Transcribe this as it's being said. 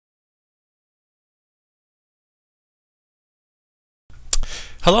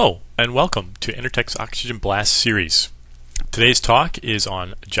Hello and welcome to Intertech's Oxygen Blast series. Today's talk is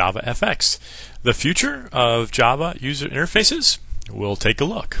on JavaFX, the future of Java user interfaces. We'll take a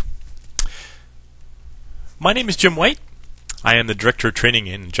look. My name is Jim White. I am the Director of Training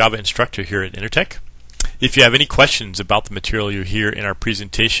and Java Instructor here at Intertech. If you have any questions about the material you hear in our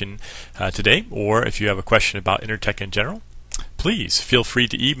presentation today, or if you have a question about Intertech in general, please feel free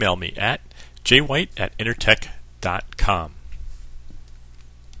to email me at jwhite@intertech.com.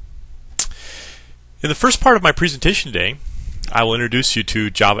 In the first part of my presentation today, I will introduce you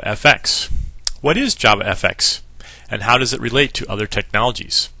to JavaFX. What is JavaFX, and how does it relate to other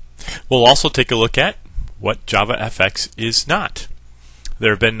technologies? We'll also take a look at what JavaFX is not.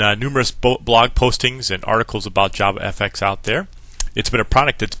 There have been numerous blog postings and articles about JavaFX out there. It's been a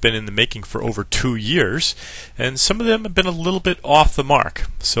product that's been in the making for over 2 years, and some of them have been a little bit off the mark.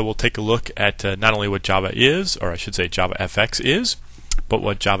 So we'll take a look at not only what Java is, or I should say JavaFX is, but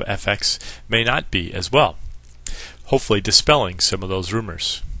what JavaFX may not be as well, hopefully dispelling some of those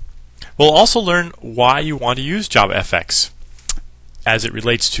rumors. We'll also learn why you want to use JavaFX as it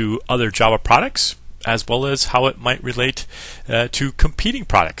relates to other Java products, as well as how it might relate to competing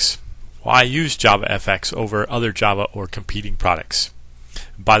products. Why use JavaFX over other Java or competing products?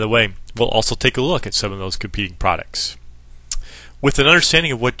 By the way, we'll also take a look at some of those competing products. With an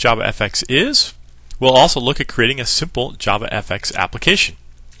understanding of what JavaFX is, we'll also look at creating a simple JavaFX application.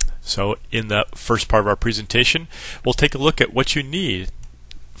 So in the first part of our presentation, we'll take a look at what you need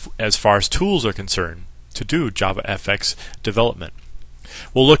as far as tools are concerned to do JavaFX development.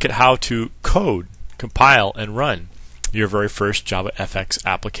 We'll look at how to code, compile, and run your very first JavaFX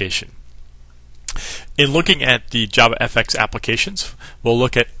application. In looking at the JavaFX applications, we'll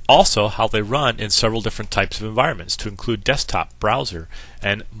look at also how they run in several different types of environments, to include desktop, browser,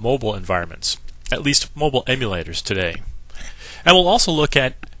 and mobile environments. At least mobile emulators today. And we'll also look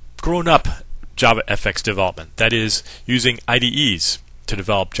at grown-up JavaFX development, that is, using IDEs to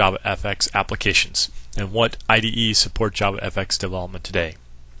develop JavaFX applications, and what IDEs support JavaFX development today.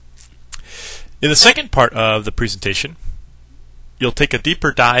 In the second part of the presentation, you'll take a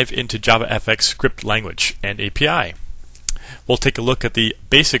deeper dive into JavaFX script language and API. We'll take a look at the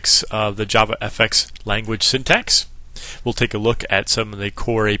basics of the JavaFX language syntax. We'll take a look at some of the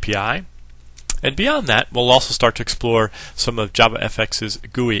core API. And beyond that, we'll also start to explore some of JavaFX's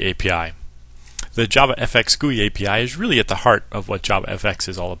GUI API. The JavaFX GUI API is really at the heart of what JavaFX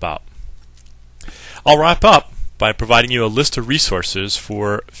is all about. I'll wrap up by providing you a list of resources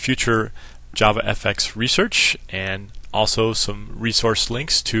for future JavaFX research, and also some resource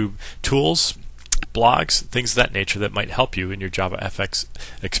links to tools, blogs, things of that nature that might help you in your JavaFX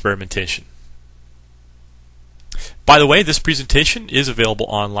experimentation. By the way, this presentation is available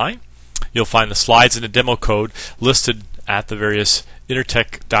online. You'll find the slides and the demo code listed at the various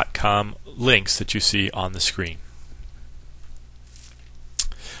intertech.com links that you see on the screen.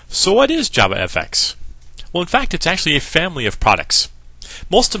 So what is JavaFX? Well, in fact, it's actually a family of products.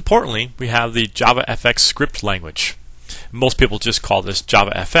 Most importantly, we have the JavaFX script language. Most people just call this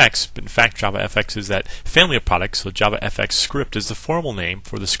JavaFX, but in fact JavaFX is that family of products, so JavaFX script is the formal name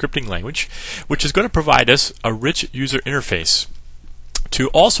for the scripting language, which is going to provide us a rich user interface to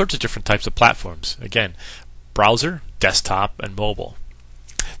all sorts of different types of platforms. Again, browser, desktop, and mobile.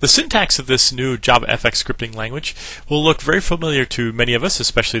 The syntax of this new JavaFX scripting language will look very familiar to many of us,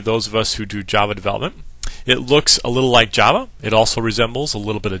 especially those of us who do Java development. It looks a little like Java. It also resembles a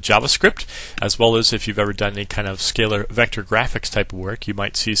little bit of JavaScript, as well as if you've ever done any kind of scalar vector graphics type of work, you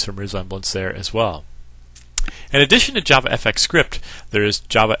might see some resemblance there as well. In addition to JavaFX script, there is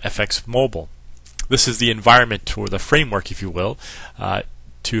JavaFX mobile. This is the environment, or the framework, if you will,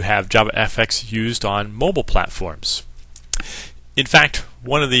 to have JavaFX used on mobile platforms. In fact,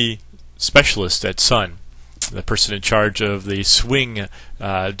 one of the specialists at Sun, the person in charge of the Swing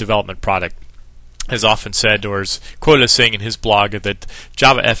development product, has often said, or is quoted as saying in his blog, that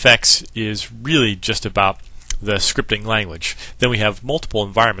JavaFX is really just about the scripting language. Then we have multiple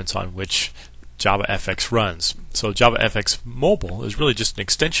environments on which JavaFX runs. So JavaFX Mobile is really just an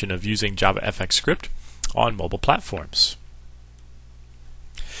extension of using JavaFX script on mobile platforms.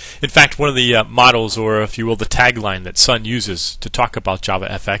 In fact, one of the models, or if you will, the tagline that Sun uses to talk about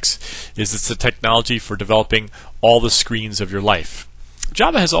JavaFX is it's the technology for developing all the screens of your life.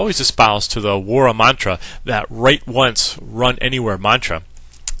 Java has always espoused to the war on mantra, that write once, run anywhere mantra.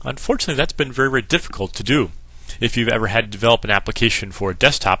 Unfortunately, that's been very, very difficult to do. If you've ever had to develop an application for a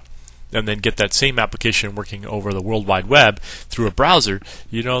desktop, and then get that same application working over the World Wide Web through a browser,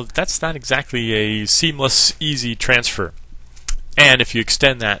 you know, that's not exactly a seamless, easy transfer. And if you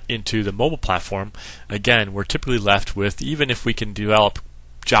extend that into the mobile platform, again, we're typically left with, even if we can develop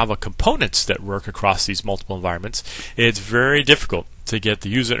Java components that work across these multiple environments, it's very difficult to get the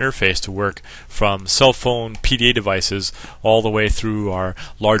user interface to work from cell phone PDA devices all the way through our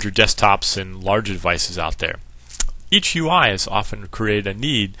larger desktops and larger devices out there. Each UI has often created a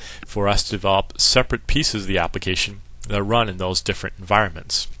need for us to develop separate pieces of the application that run in those different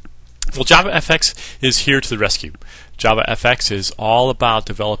environments. Well, JavaFX is here to the rescue. JavaFX is all about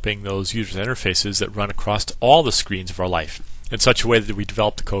developing those user interfaces that run across all the screens of our life in such a way that we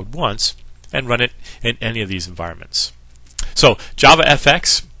develop the code once and run it in any of these environments. So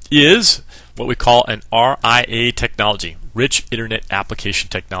JavaFX is what we call an RIA technology, Rich Internet Application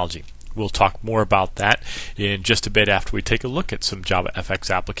Technology. We'll talk more about that in just a bit after we take a look at some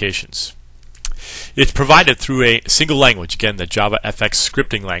JavaFX applications. It's provided through a single language, again the JavaFX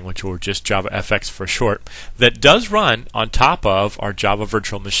scripting language, or just JavaFX for short, that does run on top of our Java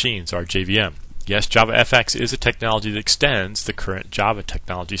virtual machines, our JVM. Yes, JavaFX is a technology that extends the current Java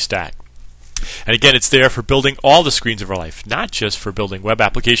technology stack. And again, it's there for building all the screens of our life, not just for building web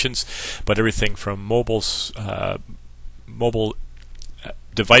applications, but everything from mobile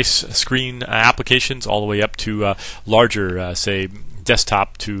device screen applications all the way up to larger, say,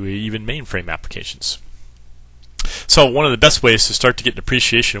 desktop to even mainframe applications. So one of the best ways to start to get an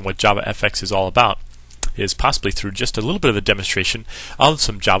appreciation of what JavaFX is all about is possibly through just a little bit of a demonstration of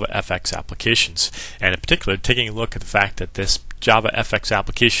some JavaFX applications, and in particular taking a look at the fact that this JavaFX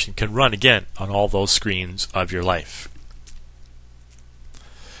application can run again on all those screens of your life.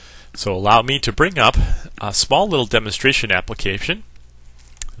 So allow me to bring up a small little demonstration application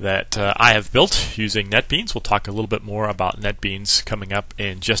that I have built using NetBeans. We'll talk a little bit more about NetBeans coming up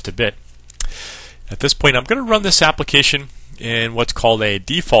in just a bit. At this point, I'm going to run this application in what's called a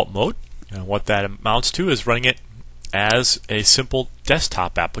default mode. And what that amounts to is running it as a simple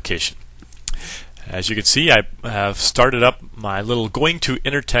desktop application. As you can see, I have started up my little Going to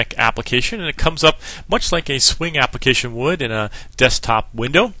Intertech application, and it comes up much like a Swing application would in a desktop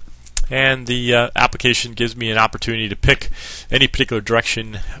window. And the application gives me an opportunity to pick any particular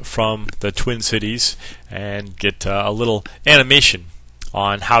direction from the Twin Cities and get a little animation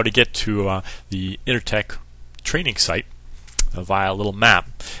on how to get to the Intertech training site via a little map.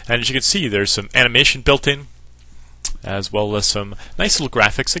 And as you can see, there's some animation built in, as well as some nice little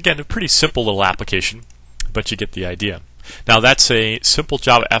graphics. Again, a pretty simple little application, but you get the idea. Now that's a simple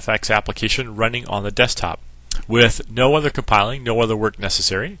JavaFX application running on the desktop with no other compiling, no other work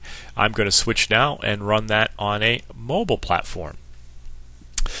necessary. I'm going to switch now and run that on a mobile platform.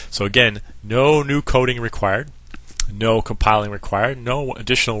 So again, no new coding required, no compiling required, no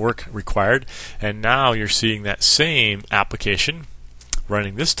additional work required, and now you're seeing that same application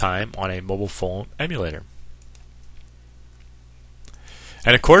running this time on a mobile phone emulator.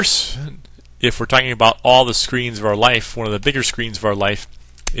 And of course, if we're talking about all the screens of our life, one of the bigger screens of our life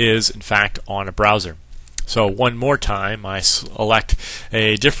is in fact on a browser. So one more time, I select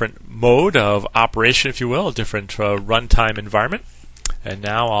a different mode of operation, if you will, a different runtime environment. And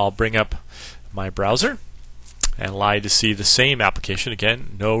now I'll bring up my browser and allow you to see the same application.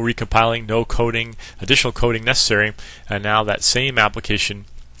 Again, no recompiling, no coding, additional coding necessary. And now that same application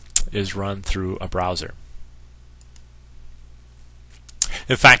is run through a browser.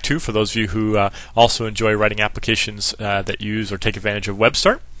 In fact, too, for those of you who also enjoy writing applications that use or take advantage of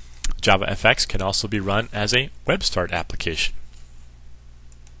WebStart, JavaFX can also be run as a WebStart application.